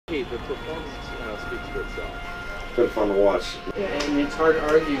Hey, the performance speaks for itself. It's been fun to watch. And it's hard to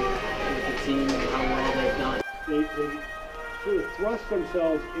argue with the team and how well they've done. They sort of thrust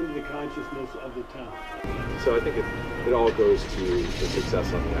themselves into the consciousness of the town. So I think it all goes to the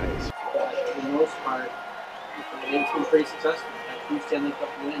success on the ice. For the most part, it's been pretty successful. We've had 2 Stanley Cup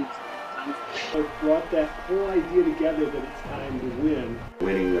wins. It brought that whole idea together that it's time to win.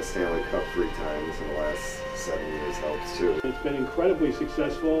 Winning the Stanley Cup 3 times in the last 7 years helps too. It's been incredibly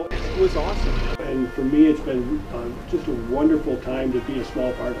successful. It was awesome. And for me, it's been just a wonderful time to be a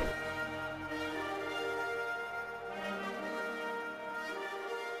small part of it.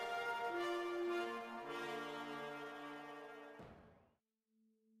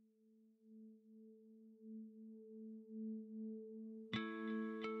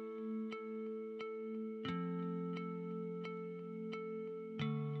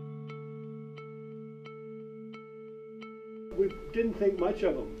 We didn't think much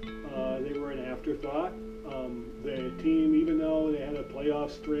of them. They were an afterthought. The team, even though they had a playoff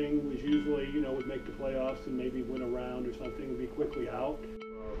string, was usually, would make the playoffs and maybe win a round or something and be quickly out.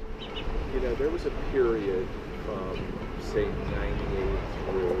 There was a period from, say, 98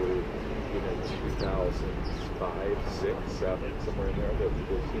 through, 2005, 6, 7, somewhere in there, the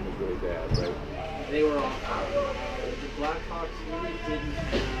team was really bad, right? They were off. The Blackhawks really didn't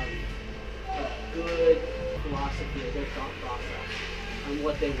have a good philosophy, a good thought process on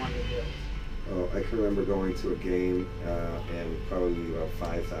what they wanted to do. I can remember going to a game and probably about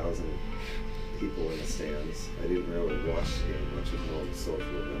 5,000 people in the stands. I didn't really watch the game much, as more of a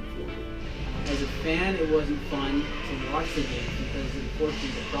social event for me. As a fan, it wasn't fun to watch the game because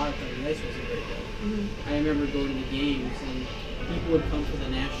unfortunately the product on the ice wasn't very good. I remember going to the games and people would come for the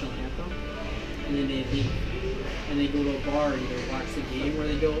national anthem and then they'd leave. And they'd go to a bar and either watch the game or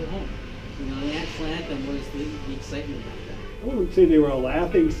they'd go home. The national anthem was the excitement back then. I wouldn't say they were a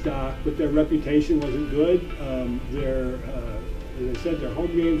laughing stock, but their reputation wasn't good. As I said, their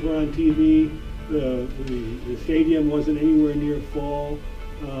home games were on TV. The stadium wasn't anywhere near full.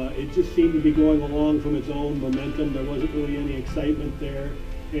 It just seemed to be going along from its own momentum. There wasn't really any excitement there.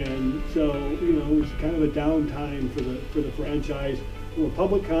 And so, it was kind of a downtime for the franchise. From a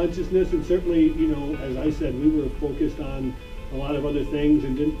public consciousness, and certainly, as I said, we were focused on a lot of other things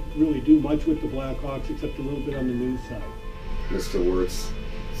and didn't really do much with the Blackhawks except a little bit on the news side. Mr. Wirtz's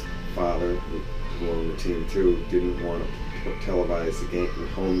father, who owned the team too, didn't want to televise the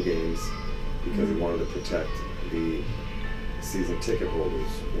home games because he wanted to protect the season ticket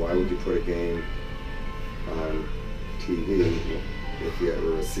holders. Why would you put a game on TV if you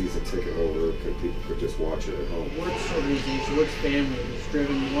were a season ticket holder? People could just watch it at home. Wirtz organization, Wirtz family was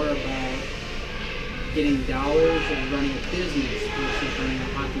driven more about getting dollars and running a business versus running a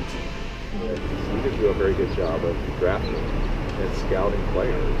hockey team. We did do a very good job of drafting and scouting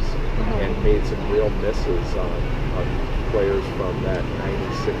players and made some real misses on players from that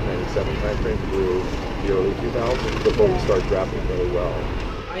 96, 97 time frame through the early 2000s before we started drafting really well.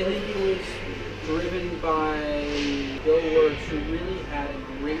 I think it was driven by Bill Wirtz, who really had a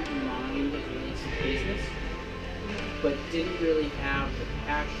great mind as it relates to business, but didn't really have the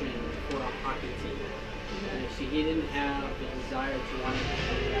passion for a hockey team. So he didn't have the desire to want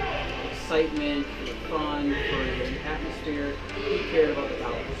excitement, for the fun, for the atmosphere. He cared about the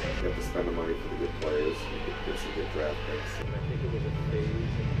dollars. You have to spend the money for the good players and get some good draft picks. And I think it was a phase in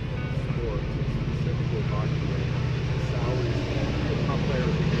sports, specifically hockey, where the salaries of the top players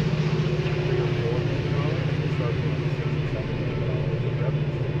were $3 or $4 million, and they started making $6 or $7 million in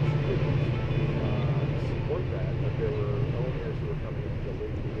revenue streams. Didn't support that, but there were owners who were coming into the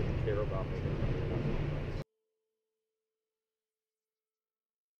league who didn't care about making money.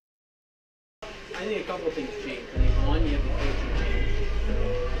 I think a couple of things changed. I think one, you have the coaching change.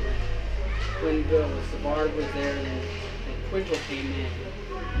 When Savard was there and Quintal came in,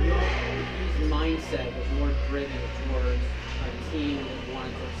 his mindset was more driven towards a team that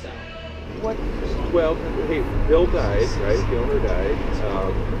wanted to sell. Well, hey, Bill died, right? The owner died,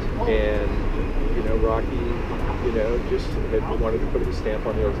 and Rocky, just had wanted to put his stamp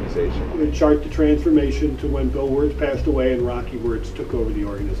on the organization. We chart the transformation to when Bill Wirtz passed away and Rocky Wirtz took over the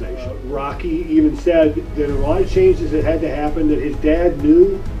organization. Rocky even said there were a lot of changes that had to happen that his dad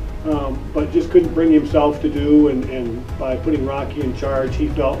knew, but just couldn't bring himself to do, and by putting Rocky in charge, he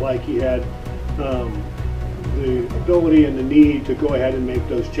felt like he had the ability and the need to go ahead and make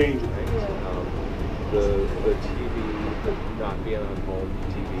those changes. The TV, not being on home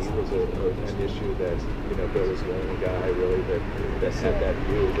TV was an issue that, Bill was the only guy really that had that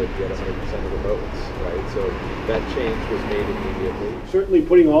view that he had 100% of the votes, right? So that change was made immediately. Certainly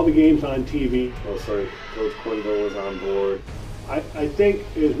putting all the games on TV. Also, Coach Quinville was on board. I think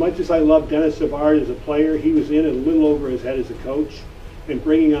as much as I love Dennis Savard as a player, he was in a little over his head as a coach. And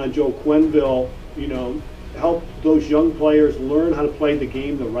bringing on Joe Quenneville, you know, helped those young players learn how to play the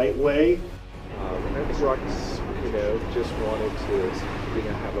game the right way. I think Rocks, you know, just wanted to, you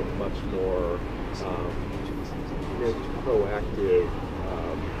know, have a much more, you know, proactive,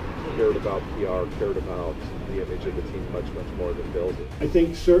 cared about PR, cared about the image of the team much more than build it. I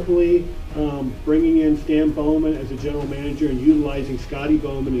think certainly bringing in Stan Bowman as a general manager and utilizing Scotty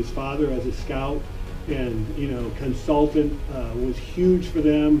Bowman, his father, as a scout and, you know, consultant was huge for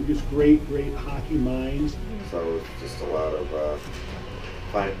them. Just great hockey minds. So it's just a lot of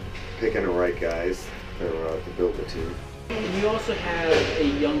picking the right guys to build the team. You also have a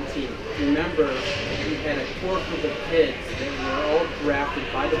young team. Remember, you had a core group of kids that were all drafted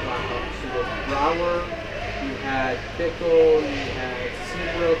by the Blackhawks. You had Brower, you had Bickle, you had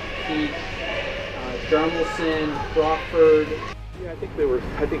Seabrook, Keith, Jarmelson, Crawford. Yeah, I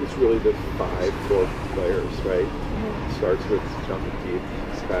think it's really the 5 core players, right? It starts with Jonathan Keith,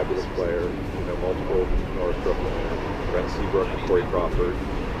 he's a fabulous player, you know, multiple North Brooklyn, Brent Seabrook and Corey Crawford,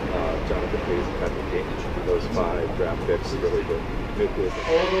 Jonathan Hayes and Patrick Kane. Those 5 draft picks are really the nucleus.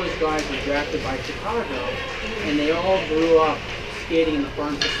 All those guys were drafted by Chicago, and they all grew up skating in the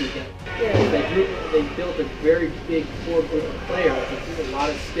farm system together. Yeah, they built a very big core group of players with a lot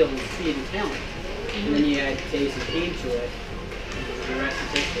of skill and speed and talent. And then you add Tays and Kane to it, and the rest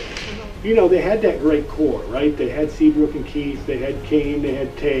is history. You know, they had that great core, right? They had Seabrook and Keith, they had Kane, they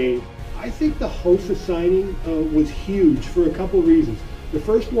had Tay. I think the Hossa signing was huge for a couple reasons. The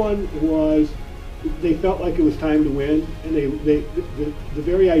first one was they felt like it was time to win, and the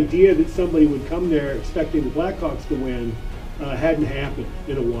very idea that somebody would come there expecting the Blackhawks to win hadn't happened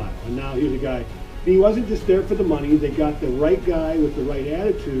in a while. And now here's a guy. He wasn't just there for the money. They got the right guy with the right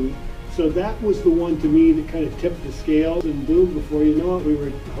attitude. So that was the one to me that kind of tipped the scales, and boom, before you know it, we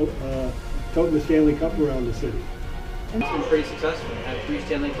were toting the Stanley Cup around the city. It's been pretty successful. Had 3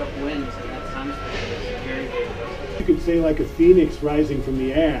 Stanley Cup wins, and that time span was very impressive. You could say like a phoenix rising from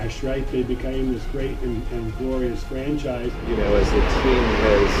the ash, right? They became this great and glorious franchise. You know, as the team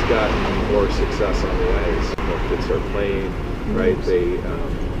has gotten more success on the ice, more kids are playing, right?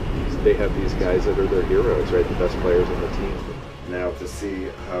 They have these guys that are their heroes, right? The best players on the team. Now to see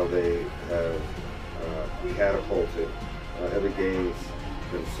how they have catapulted, every game's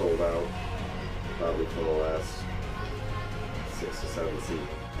been sold out probably for the last 6 or 7 seasons.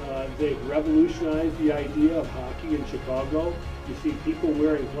 They've revolutionized the idea of hockey in Chicago. You see people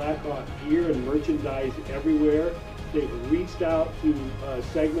wearing Blackhawk gear and merchandise everywhere. They've reached out to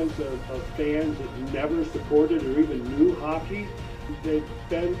segments of fans that never supported or even knew hockey. They've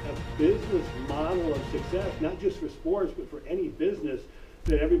been a business model of success, not just for sports, but for any business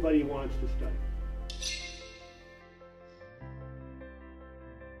that everybody wants to study.